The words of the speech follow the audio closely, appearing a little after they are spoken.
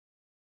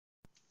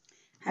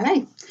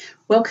Hello,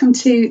 welcome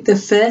to the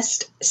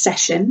first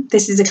session.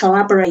 This is a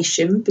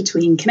collaboration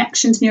between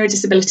Connections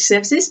Neuro-Disability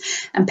Services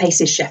and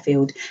PACES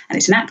Sheffield, and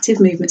it's an active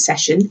movement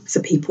session for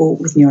people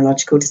with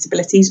neurological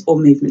disabilities or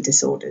movement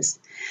disorders.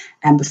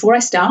 And before I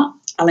start,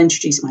 I'll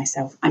introduce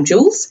myself. I'm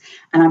Jules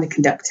and I'm a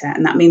conductor,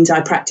 and that means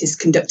I practice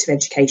conductive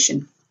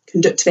education.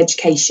 Conductive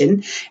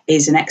education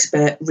is an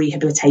expert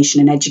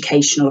rehabilitation and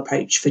educational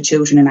approach for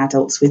children and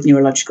adults with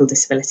neurological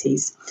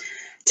disabilities.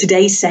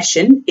 Today's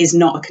session is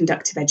not a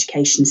conductive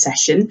education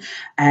session,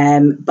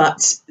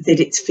 but that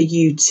it's for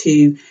you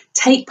to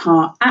take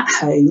part at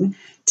home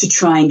to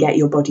try and get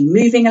your body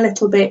moving a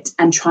little bit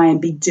and try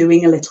and be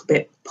doing a little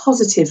bit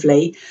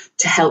positively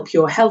to help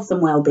your health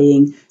and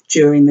well-being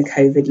during the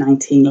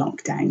COVID-19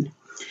 lockdown.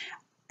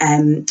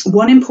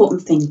 One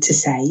important thing to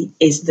say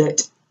is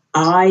that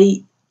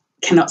I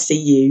cannot see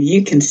you,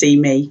 you can see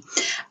me.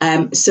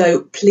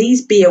 So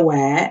please be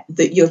aware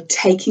that you're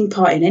taking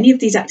part in any of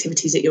these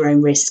activities at your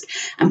own risk,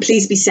 and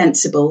please be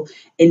sensible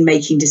in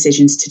making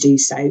decisions to do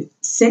so.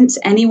 Since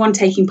anyone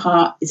taking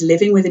part is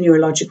living with a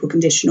neurological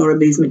condition or a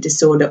movement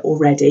disorder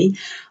already,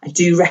 I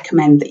do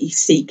recommend that you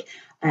seek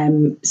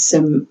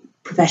some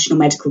professional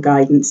medical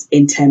guidance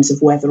in terms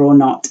of whether or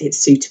not it's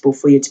suitable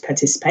for you to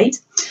participate.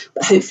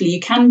 But hopefully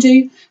you can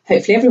do,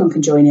 hopefully everyone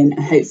can join in,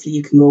 and hopefully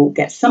you can all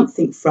get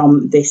something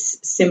from this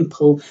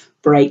simple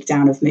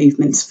breakdown of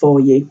movements for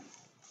you.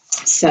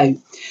 So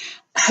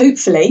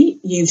hopefully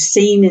you've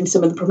seen in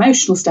some of the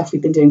promotional stuff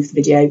we've been doing for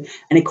the video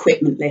an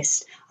equipment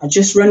list. I'll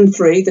just run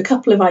through the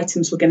couple of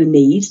items we're going to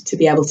need to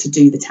be able to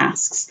do the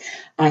tasks.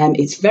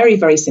 It's very,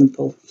 very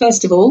simple.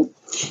 First of all,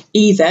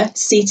 either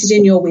seated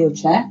in your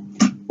wheelchair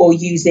or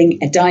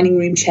using a dining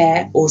room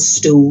chair or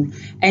stool,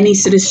 any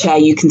sort of chair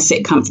you can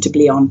sit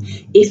comfortably on.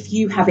 If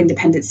you have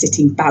independent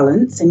sitting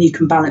balance and you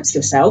can balance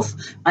yourself,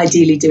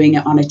 ideally doing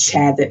it on a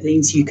chair that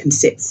means you can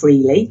sit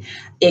freely.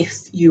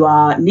 If you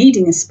are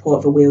needing the support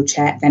of a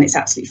wheelchair, then it's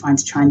absolutely fine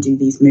to try and do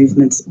these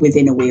movements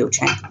within a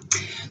wheelchair.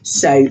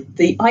 So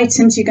the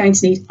items you're going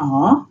to need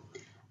are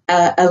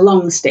a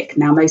long stick.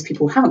 Now, most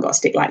people haven't got a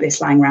stick like this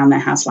lying around their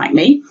house like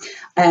me,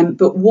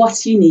 but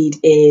what you need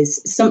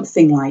is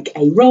something like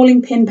a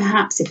rolling pin,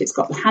 perhaps, if it's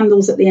got the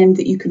handles at the end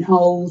that you can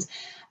hold,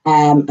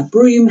 a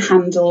broom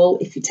handle,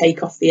 if you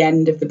take off the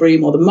end of the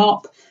broom or the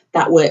mop,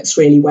 that works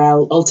really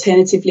well.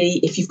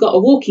 Alternatively, if you've got a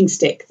walking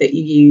stick that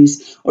you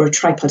use or a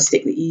tripod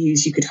stick that you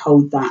use, you could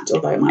hold that,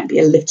 although it might be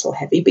a little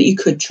heavy, but you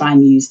could try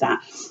and use that.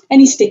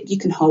 Any stick you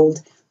can hold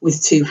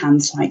with two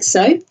hands like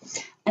so.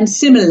 And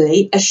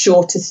similarly, a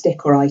shorter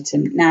stick or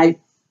item. Now,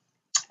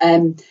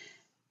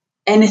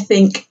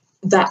 anything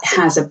that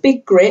has a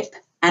big grip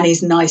and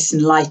is nice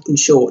and light and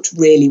short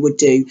really would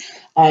do.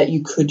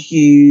 You could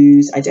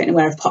use, I don't know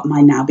where I've popped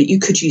mine now, but you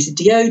could use a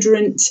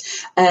deodorant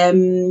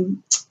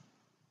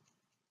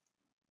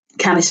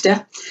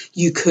canister.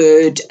 You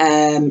could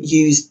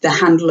use the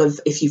handle of,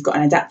 if you've got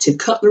an adaptive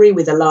cutlery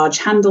with a large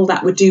handle,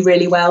 that would do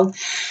really well.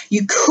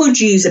 You could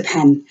use a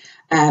pen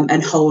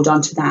and hold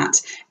on to that.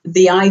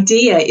 The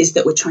idea is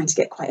that we're trying to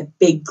get quite a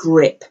big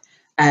grip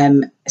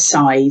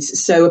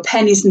size. So a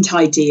pen isn't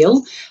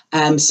ideal.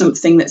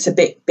 Something that's a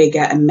bit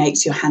bigger and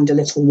makes your hand a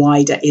little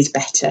wider is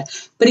better.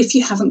 But if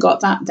you haven't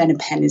got that, then a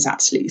pen is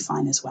absolutely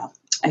fine as well.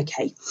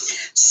 Okay,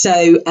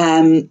 so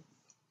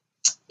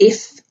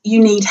if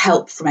you need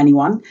help from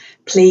anyone,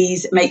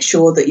 please make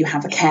sure that you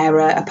have a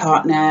carer, a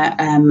partner,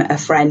 a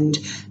friend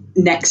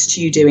next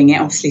to you doing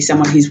it, obviously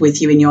someone who's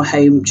with you in your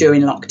home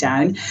during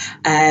lockdown,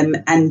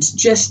 and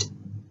just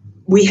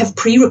we have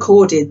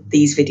pre-recorded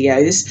these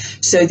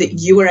videos so that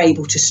you are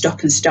able to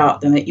stop and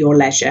start them at your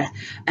leisure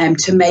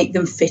to make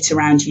them fit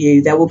around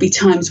you. There will be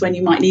times when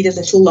you might need a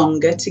little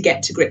longer to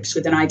get to grips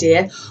with an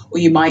idea, or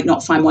you might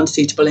not find one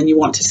suitable and you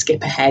want to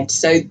skip ahead.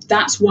 So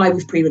that's why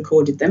we've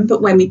pre-recorded them.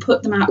 But when we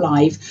put them out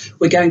live,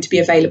 we're going to be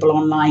available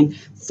online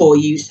for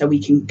you, so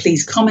we can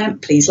please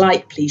comment, please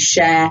like, please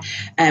share,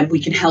 and we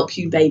can help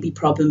you maybe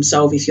problem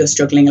solve if you're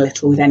struggling a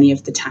little with any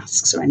of the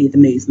tasks or any of the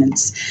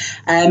movements.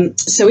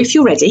 So if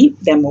you're ready,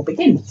 then we'll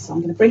begin. So I'm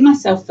going to bring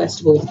myself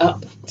first of all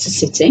up to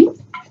sitting,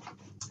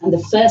 and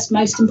the first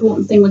most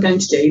important thing we're going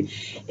to do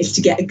is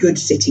to get a good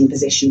sitting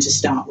position to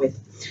start with.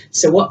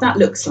 So what that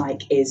looks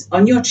like is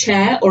on your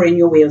chair or in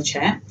your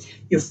wheelchair,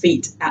 your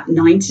feet at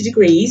 90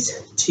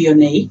 degrees to your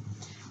knee,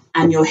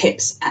 and your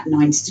hips at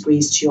 90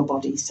 degrees to your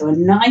body. So a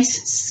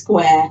nice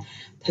square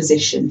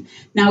position.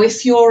 Now,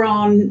 if you're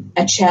on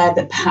a chair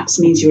that perhaps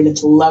means you're a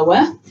little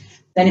lower,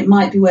 then it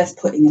might be worth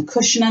putting a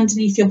cushion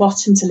underneath your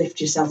bottom to lift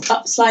yourself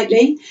up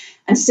slightly.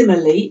 And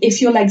similarly, if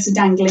your legs are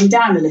dangling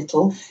down a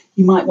little,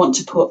 you might want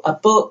to put a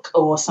book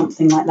or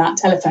something like that,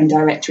 telephone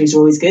directories are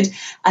always good,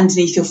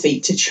 underneath your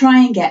feet to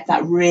try and get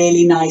that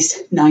really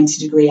nice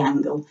 90-degree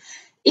angle.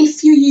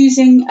 If you're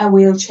using a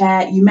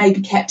wheelchair, you may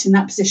be kept in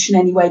that position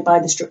anyway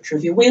by the structure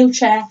of your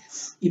wheelchair.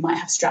 You might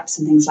have straps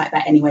and things like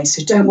that anyway,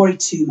 so don't worry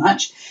too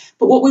much.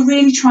 But what we're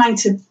really trying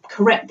to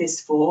correct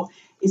this for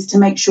is to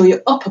make sure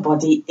your upper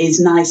body is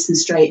nice and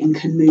straight and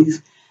can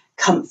move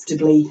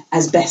comfortably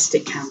as best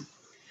it can.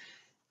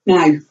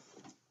 Now,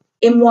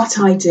 in what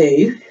I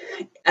do,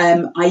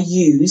 I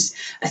use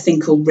a thing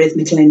called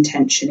rhythmical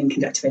intention in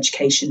conductive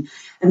education,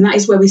 and that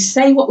is where we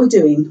say what we're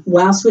doing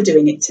whilst we're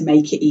doing it to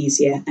make it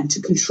easier and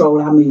to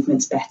control our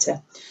movements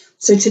better.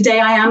 So today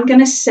I am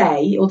going to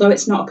say, although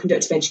it's not a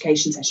conductive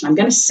education session, I'm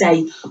going to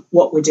say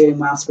what we're doing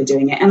whilst we're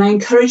doing it, and I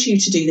encourage you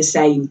to do the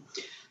same.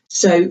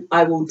 So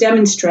I will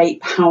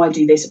demonstrate how I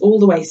do this all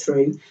the way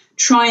through.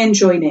 Try and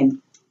join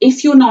in.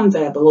 If you're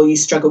non-verbal or you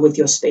struggle with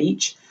your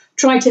speech,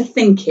 try to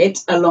think it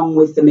along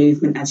with the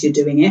movement as you're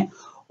doing it,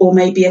 or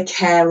maybe a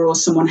carer or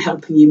someone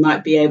helping you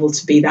might be able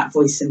to be that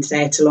voice and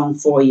say it along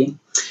for you.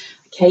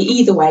 Okay,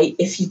 either way,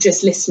 if you're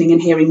just listening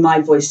and hearing my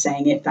voice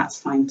saying it,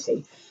 that's fine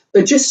too.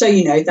 But just so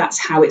you know, that's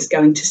how it's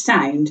going to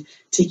sound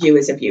to you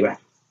as a viewer.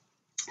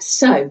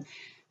 So,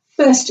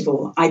 first of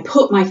all, I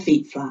put my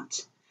feet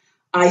flat.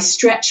 I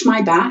stretch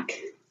my back,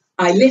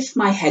 I lift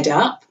my head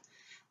up,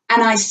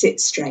 and I sit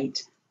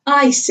straight.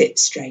 I sit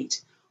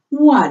straight.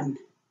 1,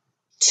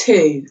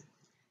 2,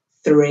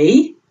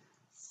 3,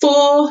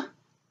 4,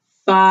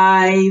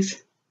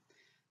 5.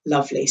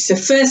 Lovely. So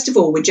first of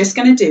all, we're just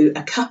going to do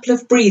a couple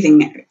of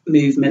breathing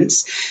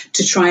movements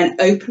to try and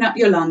open up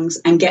your lungs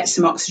and get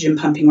some oxygen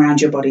pumping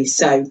around your body.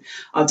 So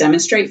I'll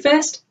demonstrate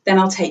first, then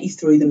I'll take you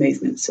through the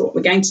movement. So what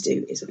we're going to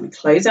do is we're going to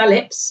close our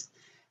lips,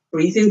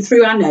 breathe in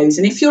through our nose.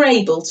 And if you're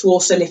able to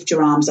also lift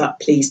your arms up,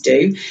 please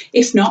do.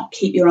 If not,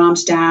 keep your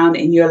arms down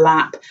in your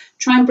lap.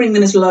 Try and bring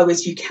them as low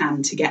as you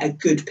can to get a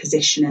good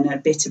position and a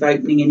bit of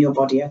opening in your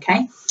body,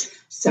 okay?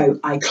 So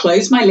I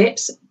close my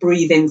lips,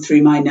 breathe in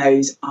through my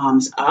nose,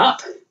 arms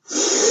up.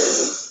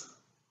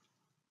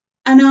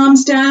 And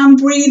arms down,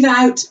 breathe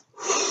out.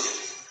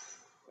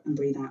 And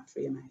breathe out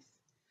through your mouth.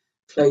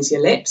 Close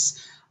your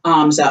lips,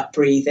 arms up,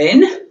 breathe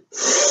in.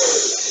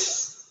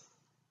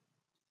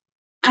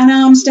 And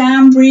arms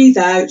down, breathe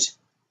out.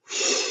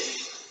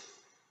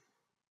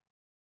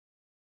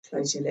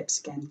 Close your lips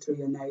again through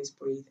your nose,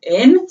 breathe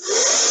in.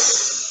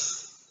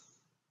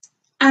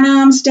 And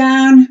arms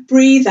down,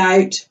 breathe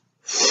out.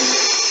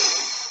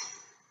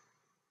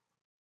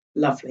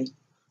 Lovely.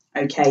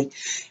 Okay,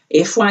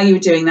 if while you were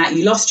doing that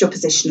you lost your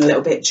position a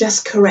little bit,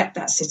 just correct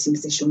that sitting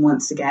position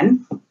once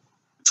again.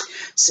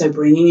 So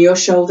bringing your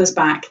shoulders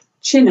back,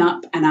 chin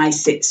up, and I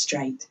sit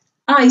straight.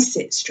 I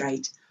sit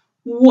straight.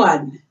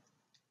 1,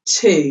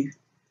 2,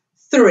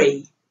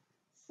 3,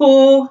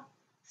 4,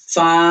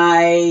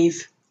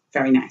 5.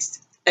 Very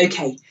nice.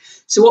 Okay,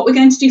 so what we're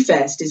going to do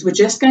first is we're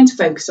just going to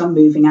focus on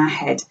moving our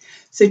head.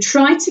 So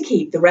try to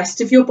keep the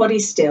rest of your body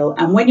still,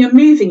 and when you're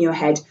moving your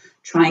head,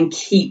 try and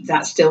keep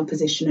that still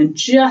position and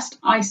just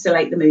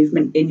isolate the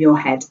movement in your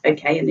head,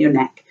 okay, and your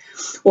neck.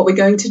 What we're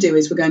going to do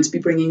is we're going to be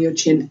bringing your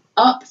chin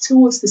up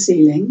towards the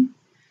ceiling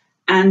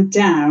and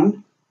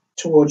down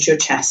towards your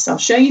chest. I'll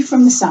show you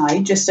from the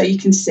side just so you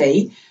can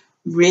see,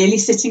 really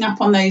sitting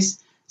up on those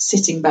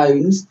sitting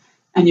bones,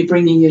 and you're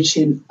bringing your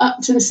chin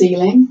up to the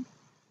ceiling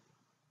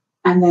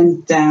and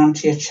then down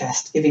to your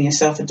chest, giving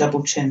yourself a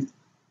double chin.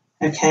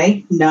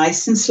 Okay,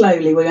 nice and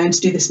slowly. We're going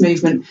to do this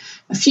movement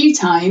a few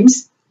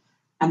times,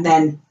 and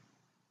then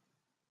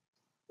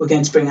we're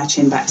going to bring our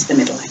chin back to the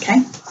middle,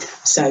 okay?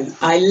 So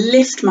I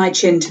lift my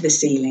chin to the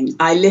ceiling.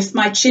 I lift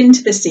my chin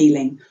to the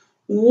ceiling.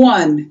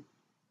 1,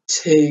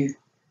 2,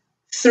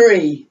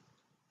 3,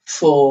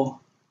 4,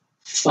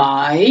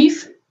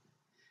 5.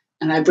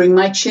 And I bring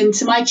my chin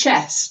to my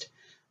chest.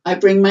 I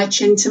bring my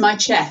chin to my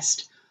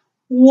chest.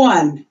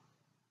 1,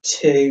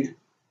 2,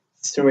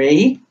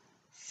 3,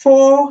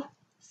 4,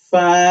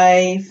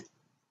 5.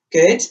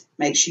 Good.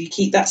 Make sure you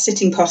keep that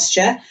sitting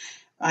posture.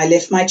 I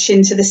lift my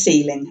chin to the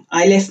ceiling.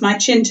 I lift my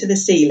chin to the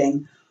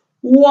ceiling.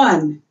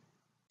 1,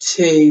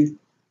 2,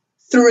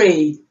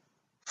 3,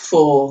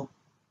 4,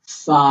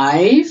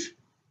 5.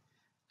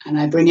 And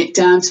I bring it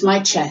down to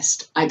my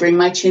chest. I bring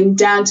my chin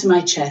down to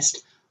my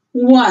chest.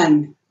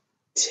 1,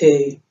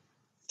 2,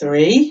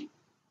 3,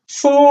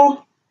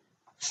 4,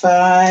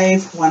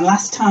 5. One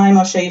last time.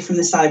 I'll show you from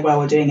the side while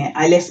we're doing it.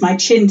 I lift my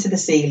chin to the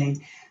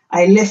ceiling.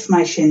 I lift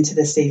my chin to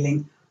the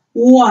ceiling.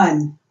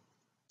 1,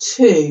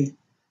 2,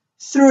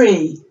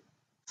 3,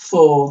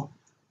 4,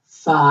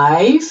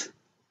 5.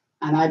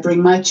 And I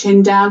bring my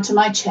chin down to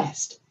my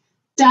chest.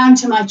 Down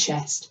to my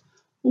chest.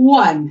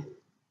 1,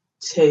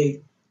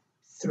 2,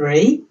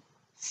 3,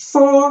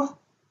 4,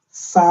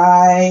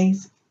 5.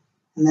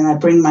 And then I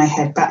bring my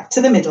head back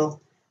to the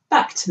middle.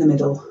 Back to the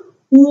middle.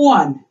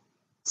 1,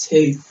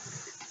 2,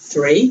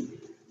 3,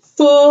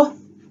 4,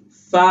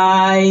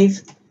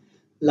 5.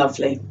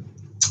 Lovely.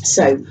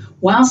 So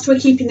whilst we're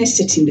keeping this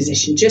sitting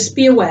position, just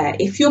be aware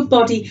if your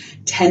body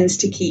tends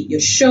to keep your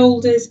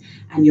shoulders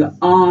and your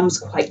arms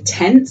quite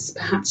tense,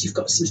 perhaps you've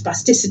got some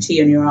spasticity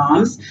in your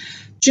arms,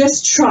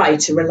 just try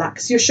to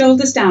relax your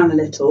shoulders down a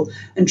little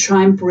and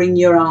try and bring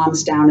your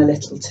arms down a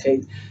little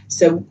too.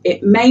 So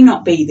it may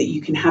not be that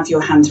you can have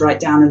your hands right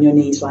down on your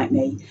knees like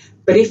me,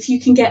 but if you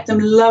can get them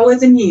lower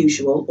than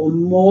usual or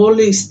more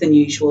loose than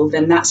usual,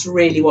 then that's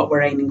really what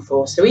we're aiming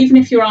for. So even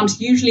if your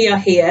arms usually are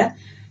here,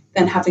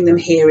 then having them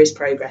here is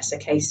progress,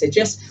 okay? So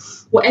just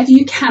whatever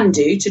you can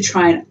do to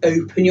try and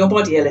open your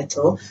body a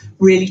little,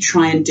 really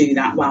try and do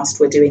that whilst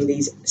we're doing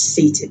these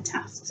seated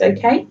tasks,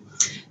 okay?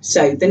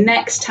 So the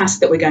next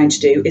task that we're going to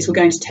do is we're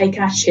going to take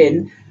our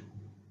chin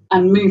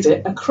and move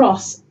it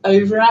across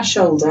over our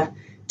shoulder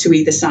to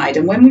either side.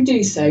 And when we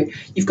do so,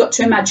 you've got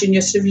to imagine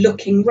you're sort of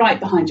looking right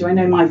behind you. I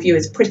know my view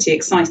is pretty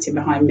exciting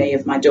behind me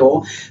of my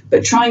door,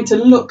 but trying to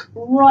look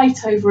right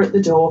over at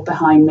the door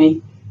behind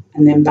me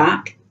and then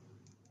back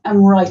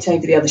and right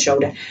over the other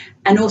shoulder.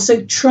 And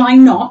also try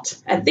not,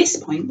 at this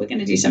point, we're going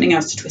to do something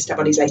else to twist our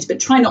bodies later, but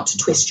try not to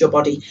twist your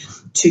body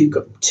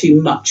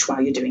too much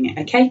while you're doing it,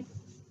 okay?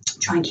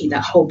 Try and keep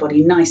that whole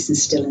body nice and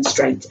still and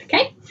straight,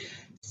 okay?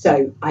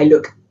 So I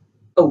look,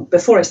 oh,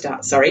 before I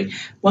start, sorry,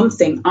 one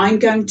thing, I'm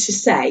going to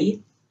say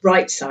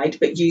right side,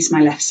 but use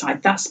my left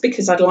side. That's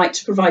because I'd like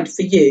to provide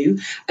for you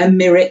a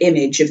mirror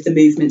image of the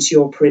movements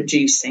you're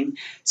producing.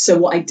 So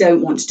what I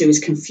don't want to do is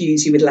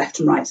confuse you with left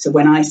and right. So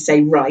when I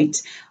say right,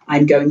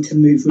 I'm going to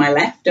move my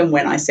left, and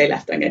when I say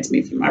left, I'm going to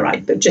move my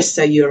right, but just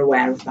so you're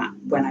aware of that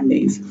when I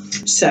move.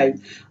 So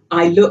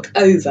I look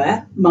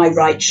over my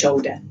right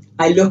shoulder.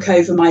 I look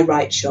over my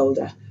right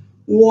shoulder.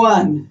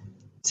 1,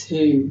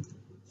 2,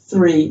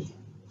 3,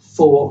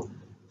 4,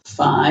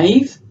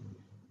 5,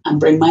 and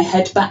bring my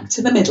head back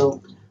to the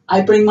middle.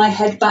 I bring my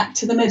head back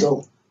to the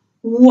middle.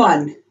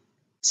 1,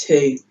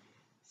 2,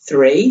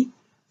 3,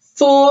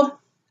 4,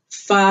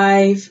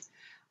 5.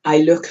 I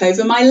look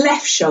over my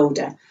left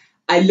shoulder.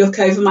 I look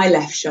over my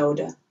left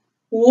shoulder.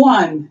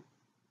 1,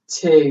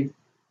 2,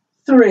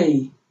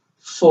 3,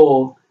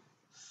 4,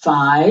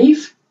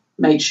 5.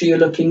 Make sure you're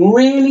looking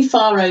really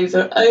far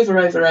over.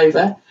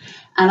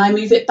 And I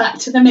move it back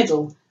to the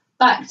middle.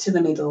 Back to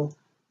the middle.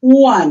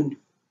 1,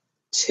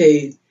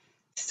 2,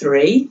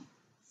 3,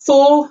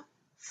 4,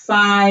 5.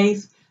 I'm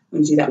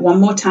going to do that one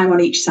more time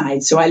on each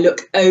side. So I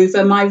look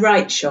over my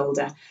right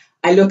shoulder.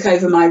 I look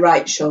over my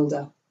right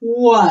shoulder.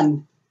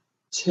 1,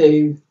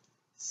 2,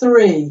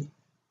 3,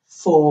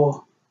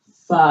 4,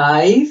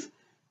 5.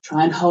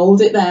 Try and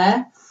hold it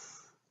there.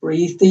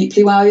 Breathe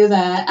deeply while you're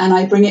there. And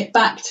I bring it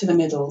back to the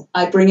middle.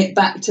 I bring it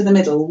back to the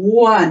middle.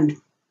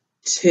 1,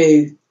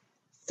 2,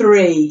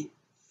 3,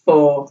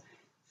 4,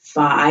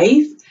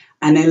 5.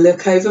 And then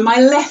look over my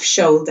left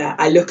shoulder.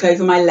 I look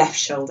over my left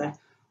shoulder.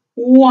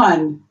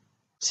 1,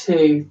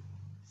 2,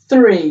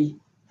 3,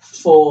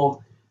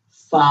 4,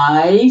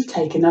 5.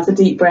 Take another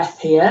deep breath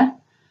here.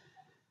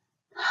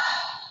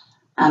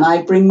 And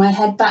I bring my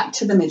head back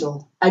to the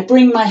middle. I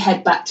bring my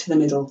head back to the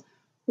middle.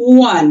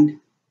 1,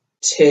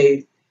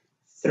 2,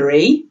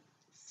 3,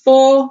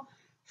 4,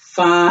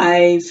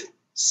 5.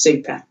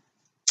 Super.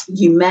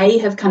 You may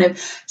have kind of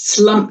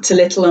slumped a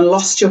little and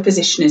lost your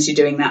position as you're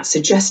doing that. So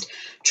just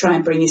try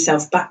and bring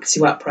yourself back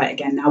to upright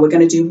again. Now we're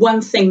going to do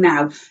one thing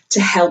now to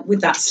help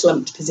with that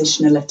slumped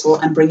position a little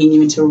and bringing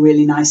you into a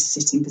really nice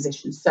sitting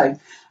position. So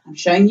I'm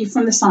showing you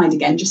from the side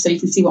again, just so you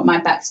can see what my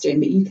back's doing,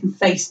 but you can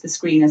face the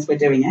screen as we're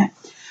doing it.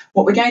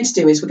 What we're going to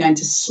do is we're going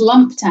to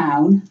slump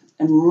down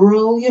and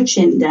roll your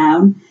chin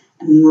down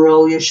and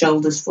roll your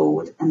shoulders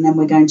forward. And then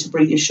we're going to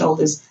bring your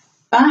shoulders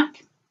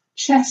back,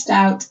 chest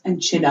out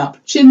and chin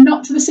up. Chin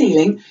not to the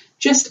ceiling,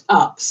 just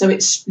up. So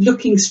it's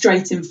looking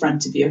straight in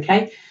front of you,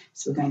 okay?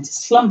 So we're going to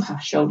slump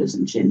our shoulders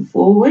and chin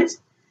forward.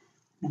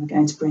 Then we're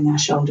going to bring our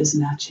shoulders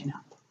and our chin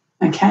up.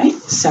 Okay,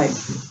 so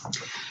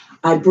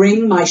I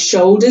bring my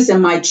shoulders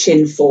and my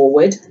chin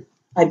forward.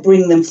 I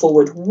bring them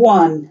forward.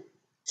 1,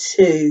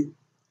 2,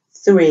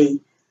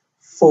 3,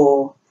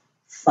 4,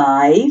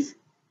 5.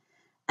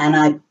 And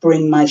I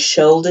bring my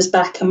shoulders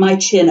back and my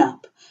chin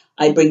up.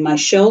 I bring my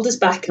shoulders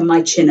back and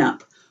my chin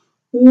up.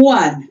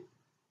 1,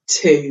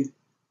 2,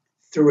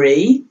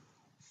 3,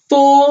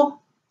 4,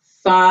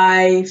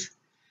 5.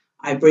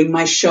 I bring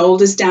my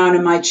shoulders down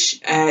and my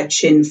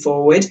chin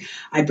forward.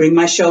 I bring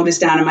my shoulders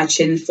down and my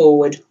chin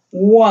forward.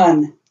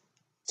 1,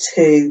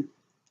 2,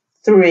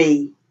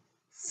 3,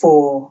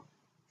 4,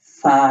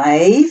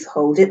 5.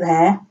 Hold it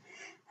there.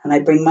 And I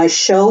bring my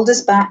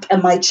shoulders back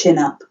and my chin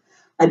up.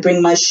 I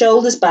bring my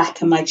shoulders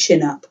back and my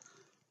chin up.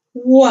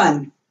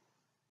 1,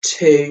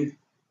 2,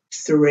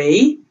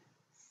 3,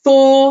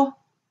 4,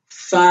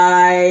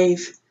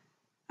 5.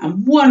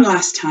 And one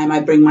last time, I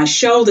bring my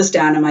shoulders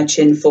down and my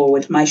chin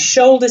forward. My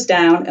shoulders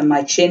down and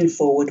my chin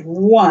forward.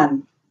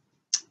 1,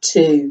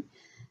 2,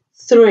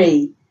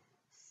 3,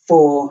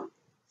 4,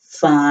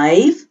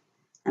 5.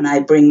 And I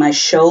bring my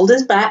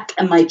shoulders back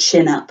and my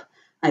chin up.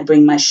 I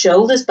bring my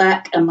shoulders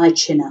back and my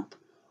chin up.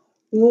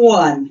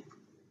 1,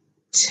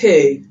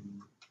 2,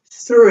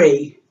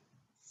 3,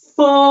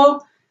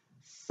 4,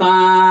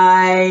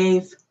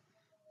 5.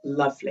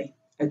 Lovely.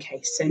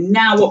 Okay, so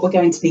now what we're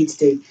going to need to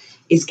do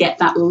is get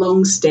that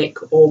long stick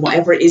or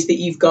whatever it is that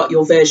you've got,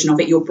 your version of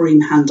it, your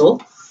broom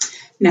handle.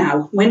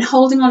 Now, when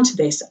holding on to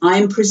this, I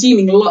am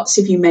presuming lots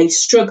of you may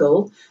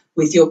struggle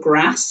with your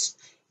grasp,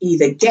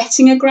 either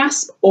getting a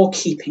grasp or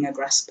keeping a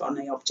grasp on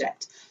the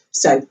object.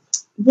 So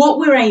what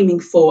we're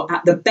aiming for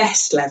at the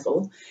best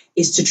level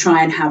is to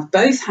try and have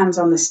both hands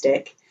on the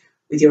stick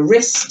with your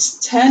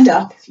wrists turned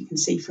up, if you can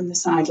see from the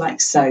side like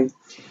so,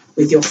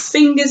 with your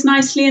fingers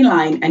nicely in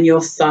line and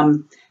your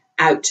thumb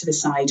out to the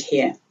side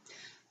here.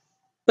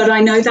 But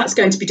I know that's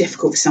going to be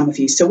difficult for some of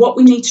you. So what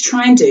we need to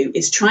try and do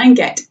is try and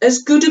get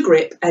as good a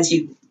grip as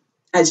you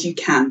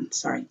can.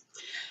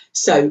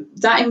 So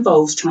that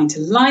involves trying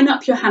to line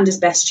up your hand as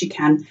best you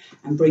can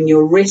and bring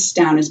your wrist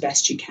down as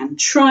best you can,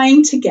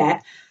 trying to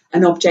get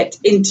an object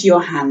into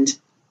your hand.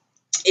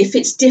 If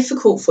it's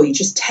difficult for you,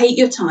 just take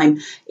your time.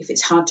 If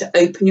it's hard to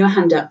open your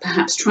hand up,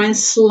 perhaps try and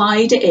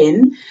slide it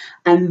in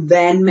and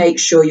then make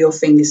sure your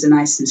fingers are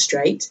nice and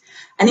straight.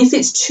 And if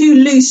it's too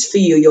loose for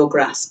you, your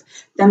grasp,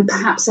 then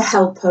perhaps a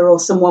helper or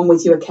someone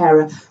with you, a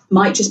carer,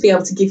 might just be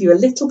able to give you a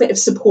little bit of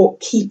support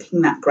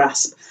keeping that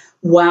grasp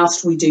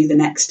whilst we do the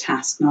next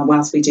task, now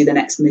whilst we do the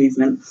next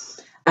movement.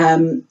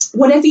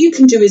 Whatever you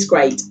can do is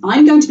great.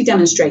 I'm going to be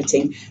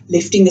demonstrating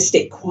lifting the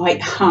stick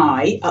quite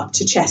high up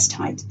to chest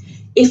height.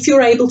 If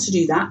you're able to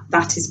do that,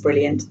 that is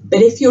brilliant.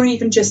 But if you're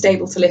even just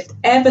able to lift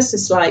ever so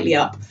slightly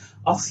up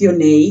off your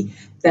knee,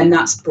 then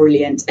that's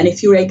brilliant. And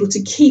if you're able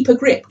to keep a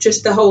grip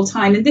just the whole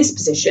time in this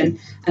position,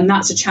 and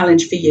that's a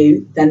challenge for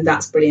you, then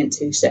that's brilliant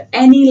too. So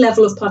any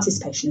level of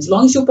participation, as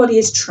long as your body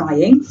is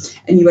trying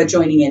and you are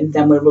joining in,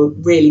 then we're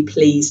really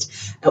pleased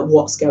at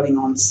what's going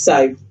on.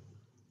 So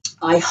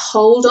I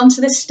hold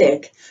onto the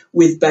stick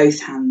with both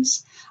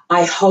hands.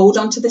 I hold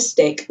onto the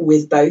stick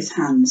with both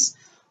hands.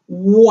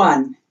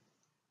 1,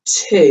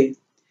 2,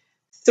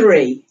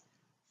 3,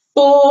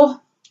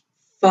 4,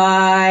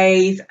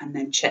 5, and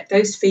then check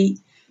those feet.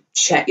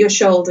 Check your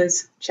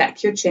shoulders,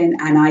 check your chin,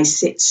 and I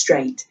sit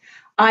straight.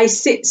 I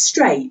sit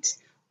straight.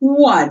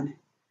 1,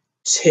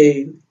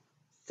 2,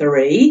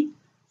 3,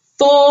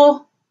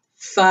 4,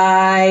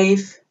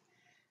 5.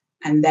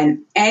 And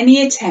then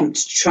any attempt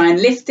to try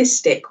and lift this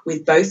stick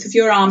with both of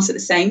your arms at the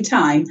same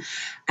time,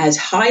 as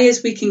high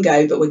as we can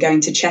go, but we're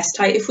going to chest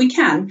height if we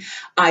can.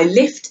 I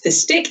lift the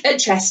stick at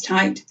chest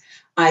height.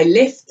 I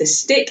lift the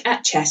stick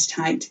at chest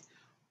height.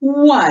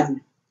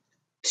 1,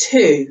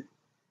 2,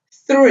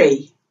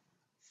 3,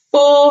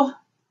 4,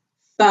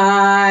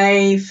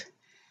 5,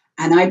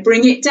 and I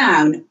bring it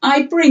down.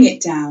 I bring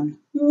it down.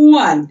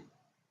 1,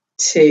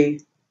 2,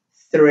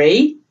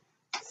 3,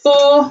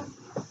 4,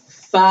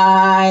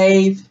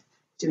 5.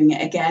 Doing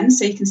it again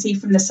so you can see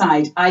from the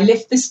side. I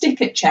lift the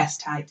stick at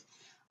chest height.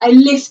 I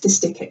lift the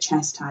stick at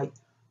chest height.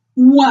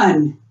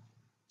 1,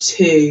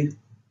 2,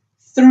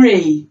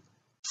 3,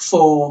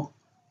 4,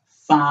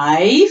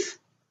 5,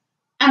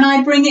 and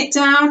I bring it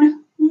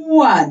down.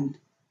 1,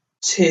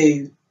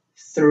 2,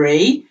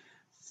 3,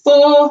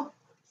 4,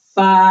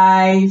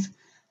 5.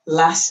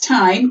 Last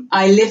time,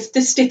 I lift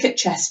the stick at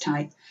chest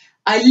height.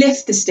 I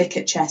lift the stick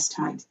at chest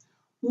height.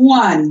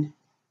 1,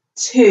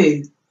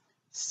 2,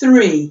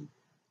 3,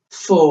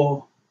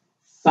 4,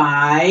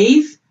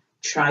 5.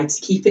 Try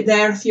to keep it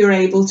there if you're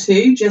able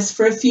to, just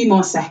for a few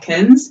more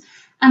seconds.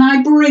 And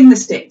I bring the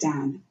stick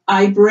down.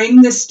 I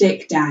bring the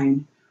stick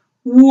down.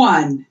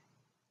 1,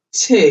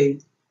 2,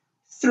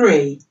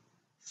 3,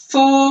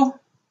 4,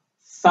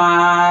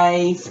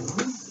 5.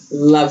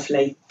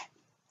 Lovely.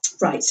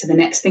 Right, so the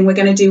next thing we're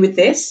going to do with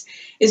this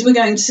is we're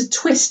going to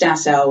twist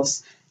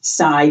ourselves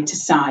side to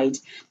side.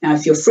 Now,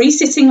 if you're free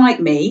sitting like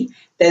me,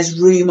 there's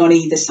room on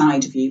either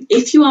side of you.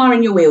 If you are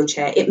in your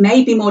wheelchair, it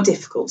may be more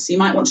difficult. So you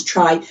might want to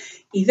try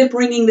either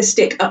bringing the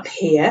stick up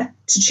here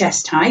to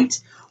chest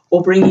height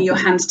or bringing your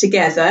hands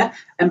together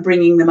and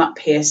bringing them up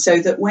here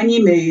so that when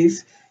you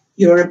move,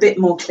 you're a bit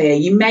more clear.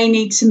 You may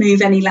need to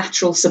move any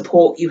lateral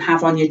support you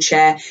have on your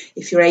chair.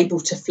 If you're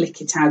able to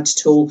flick it out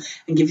at all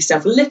and give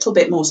yourself a little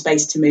bit more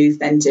space to move,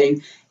 then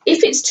do.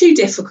 If it's too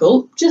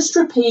difficult, just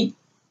repeat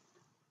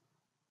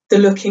the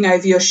looking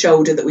over your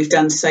shoulder that we've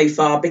done so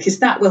far, because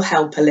that will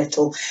help a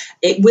little.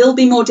 It will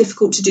be more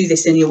difficult to do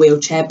this in your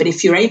wheelchair, but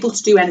if you're able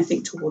to do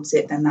anything towards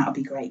it, then that'll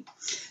be great.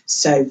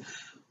 So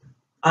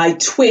I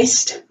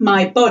twist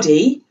my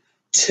body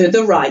to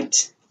the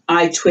right.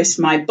 I twist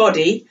my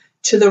body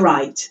to the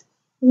right.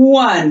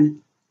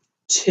 1,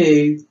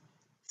 2,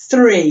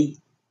 3,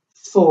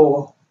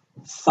 4,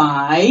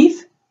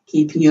 5.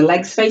 Keeping your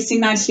legs facing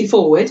nicely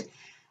forward.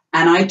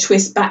 And I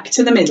twist back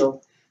to the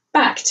middle.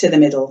 Back to the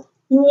middle.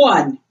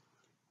 1,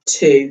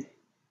 2,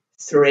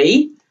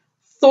 3,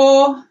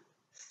 4,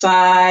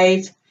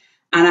 5.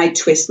 And I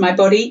twist my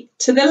body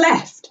to the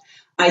left.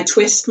 I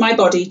twist my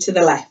body to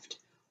the left.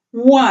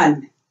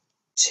 1,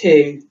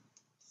 2,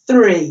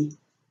 3,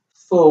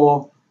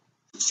 4,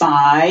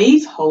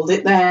 5. Hold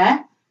it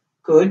there.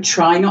 Good.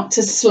 Try not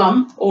to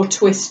slump or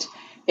twist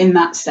in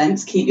that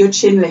sense. Keep your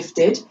chin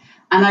lifted.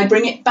 And I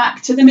bring it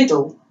back to the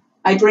middle.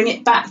 I bring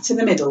it back to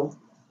the middle.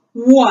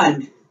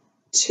 1,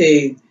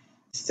 2,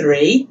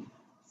 3,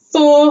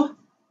 4,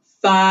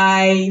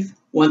 5.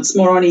 Once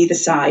more on either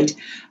side.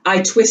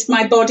 I twist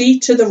my body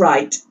to the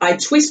right. I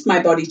twist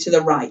my body to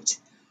the right.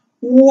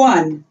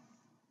 1,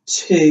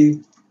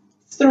 2,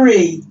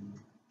 3,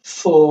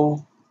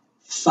 4,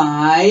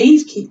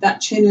 5. Keep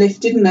that chin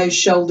lifted and those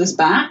shoulders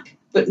back,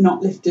 but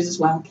not lifted as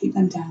well. Keep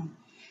them down.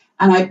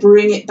 And I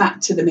bring it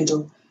back to the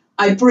middle.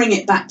 I bring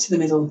it back to the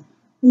middle.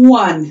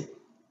 1,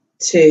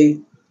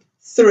 2,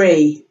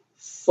 3,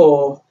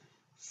 4,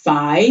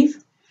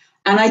 5.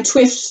 And I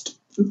twist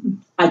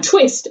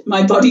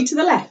my body to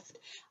the left.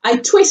 I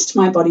twist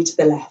my body to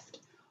the left.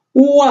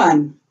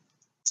 1,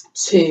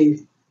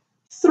 2,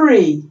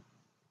 3,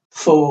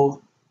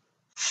 4,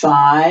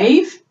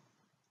 5.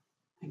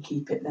 And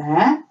keep it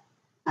there.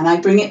 And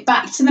I bring it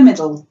back to the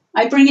middle.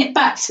 I bring it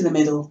back to the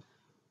middle.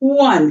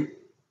 1,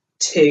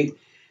 2,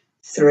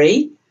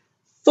 3,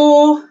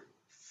 4,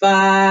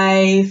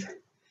 5.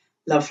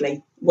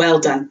 Lovely. Well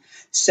done.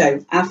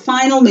 So our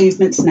final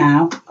movements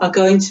now are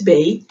going to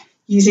be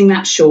using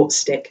that short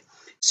stick.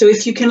 So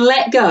if you can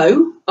let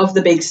go of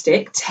the big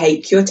stick,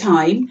 take your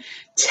time,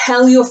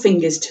 tell your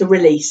fingers to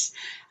release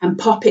and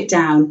pop it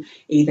down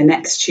either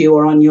next to you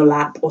or on your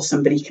lap, or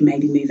somebody can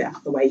maybe move it out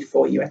of the way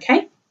for you,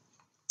 okay?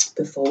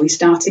 Before we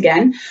start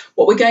again,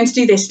 what we're going to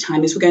do this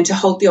time is we're going to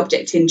hold the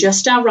object in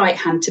just our right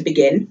hand to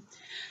begin,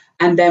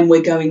 and then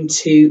we're going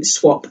to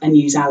swap and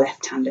use our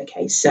left hand,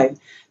 okay? So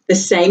the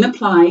same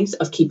applies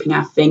of keeping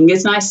our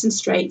fingers nice and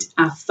straight,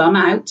 our thumb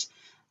out,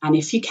 and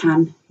if you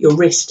can, your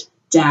wrist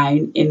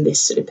down in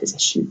this sort of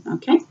position,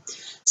 okay?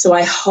 So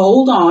I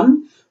hold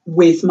on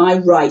with my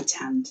right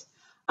hand.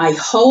 I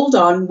hold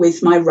on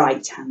with my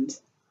right hand.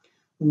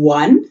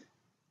 1,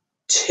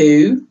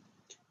 2,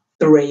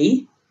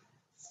 3,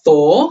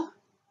 4,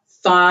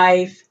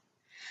 5,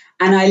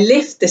 and I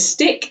lift the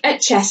stick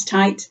at chest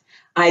height.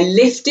 I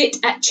lift it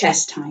at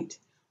chest height.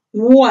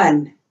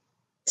 1,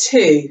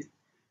 2,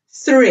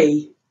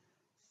 3,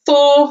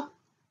 4,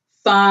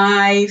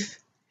 5,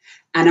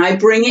 and I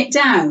bring it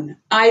down.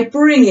 I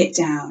bring it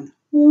down.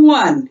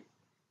 1,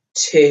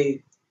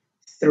 2,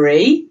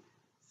 3,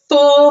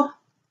 4,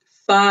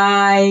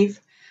 5.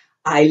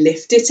 I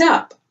lift it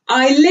up.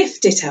 I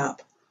lift it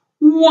up.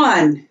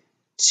 1,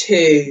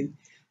 2,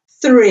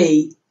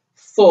 3,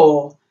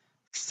 4,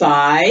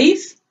 5,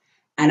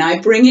 and I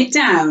bring it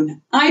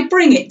down. I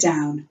bring it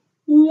down.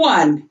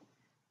 1,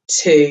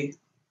 2,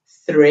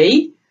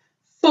 3,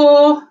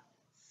 4,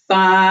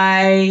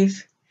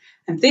 5.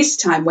 And this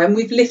time, when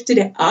we've lifted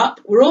it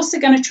up, we're also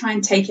going to try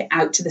and take it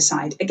out to the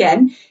side.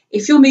 Again,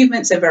 if your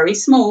movements are very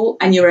small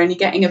and you're only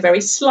getting a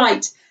very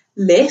slight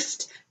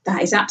lift,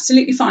 that is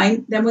absolutely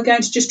fine. Then we're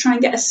going to just try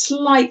and get a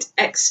slight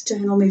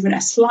external movement,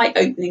 a slight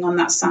opening on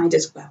that side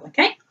as well,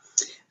 okay?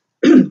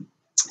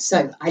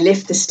 So I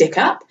lift the stick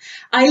up.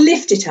 I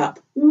lift it up.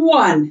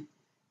 1,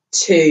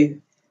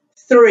 2,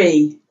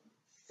 3,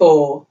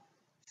 4,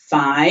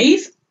 5.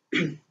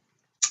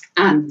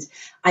 And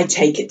I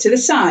take it to the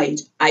side.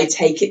 I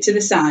take it to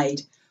the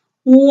side.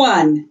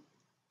 1,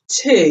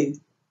 2,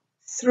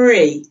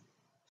 3,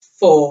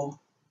 4,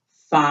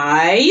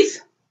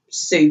 5.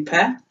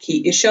 Super.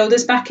 Keep your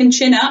shoulders back and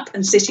chin up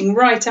and sitting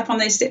right up on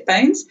those sit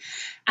bones.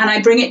 And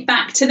I bring it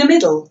back to the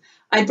middle.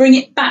 I bring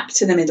it back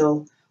to the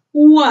middle.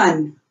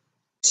 1,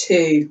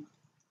 2,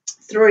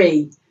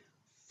 3,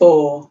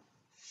 4,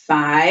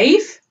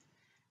 5.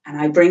 And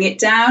I bring it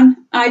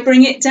down. I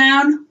bring it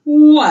down.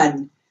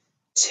 1,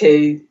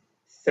 2,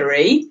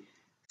 3,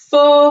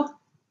 4,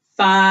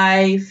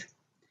 5.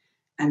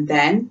 And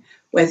then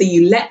whether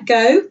you let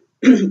go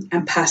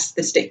and pass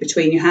the stick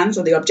between your hands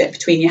or the object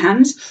between your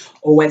hands,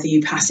 or whether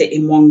you pass it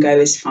in one go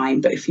is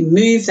fine. But if you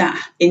move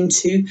that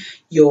into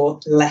your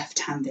left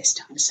hand this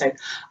time. So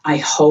I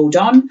hold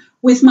on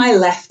with my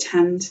left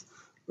hand,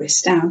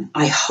 wrist down.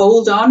 I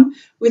hold on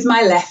with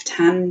my left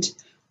hand.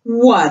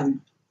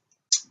 1,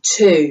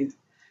 2,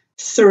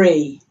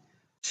 3,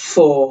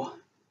 4,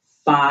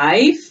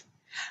 5.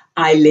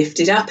 I lift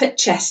it up at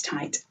chest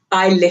height.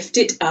 I lift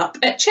it up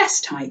at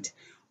chest height.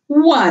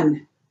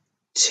 1,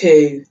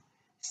 2,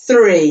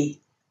 3,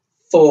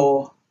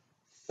 4,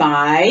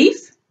 5.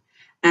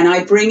 And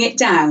I bring it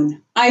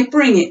down. I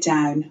bring it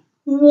down.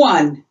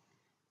 1,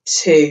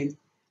 2,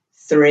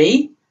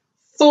 3,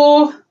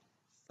 4,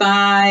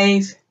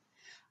 5.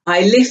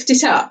 I lift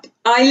it up.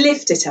 I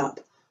lift it up.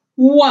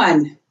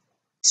 1,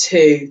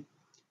 2,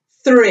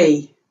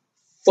 3,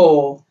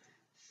 4,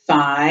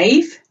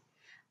 5.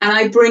 And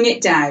I bring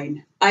it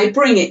down. I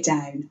bring it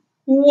down.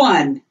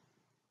 1,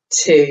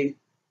 2,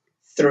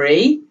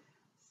 3,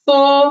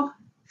 4,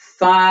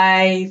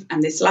 5.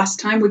 And this last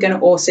time we're going to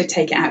also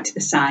take it out to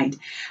the side.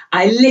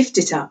 I lift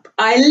it up.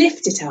 I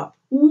lift it up.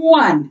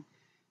 1,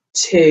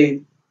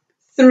 2,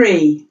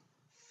 3,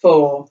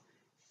 4,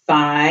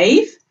 5.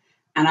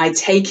 And I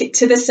take it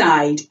to the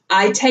side.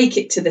 I take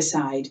it to the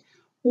side.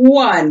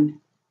 1,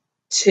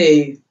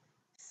 2,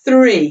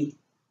 3,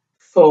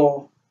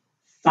 4,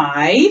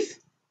 5.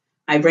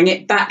 I bring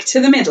it back to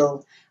the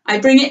middle. I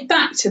bring it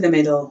back to the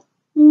middle.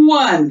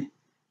 1,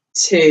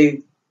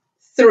 2,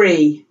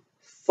 3,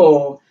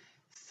 4,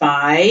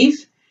 5.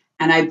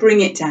 And I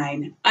bring it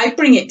down. I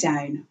bring it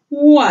down.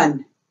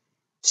 1,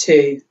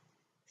 2,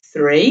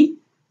 3,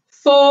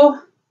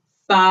 4,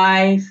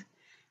 5.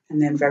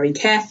 And then very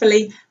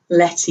carefully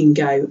letting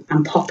go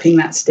and popping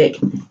that stick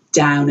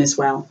down as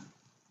well.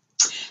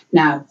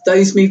 Now,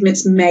 those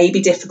movements may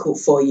be difficult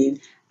for you.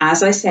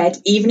 As I said,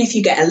 even if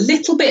you get a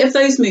little bit of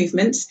those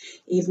movements,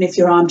 even if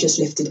your arm just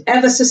lifted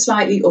ever so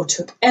slightly or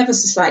took ever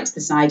so slightly to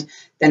the side,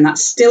 then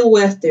that's still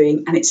worth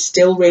doing, and it's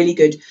still really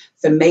good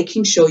for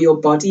making sure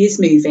your body is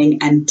moving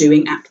and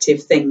doing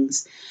active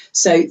things.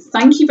 So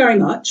thank you very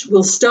much.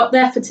 We'll stop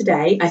there for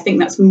today. I think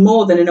that's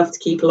more than enough to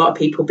keep a lot of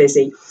people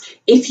busy.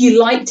 If you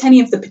liked any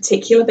of the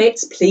particular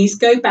bits, please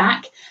go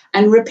back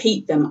and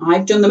repeat them.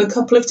 I've done them a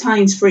couple of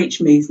times for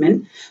each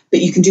movement,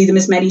 but you can do them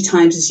as many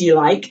times as you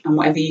like, and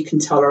whatever you can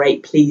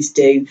tolerate, please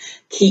do.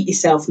 Keep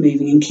yourself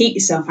moving and keep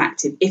yourself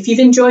active. If you've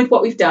enjoyed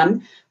what we've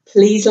done,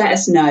 please let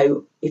us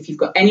know. If you've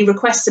got any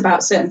requests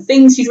about certain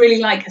things you'd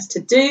really like us to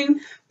do,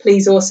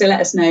 please also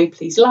let us know.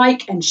 Please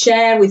like and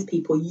share with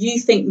people you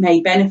think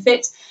may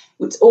benefit.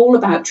 It's all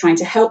about trying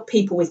to help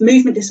people with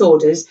movement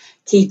disorders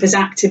keep as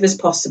active as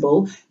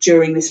possible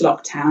during this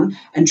lockdown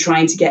and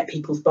trying to get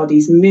people's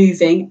bodies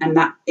moving, and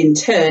that in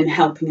turn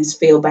helping us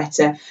feel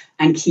better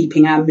and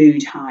keeping our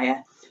mood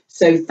higher.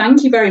 So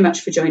thank you very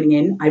much for joining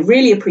in. I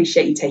really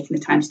appreciate you taking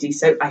the time to do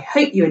so. I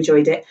hope you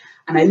enjoyed it,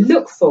 and I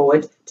look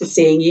forward to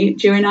seeing you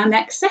during our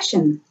next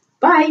session.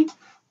 Bye.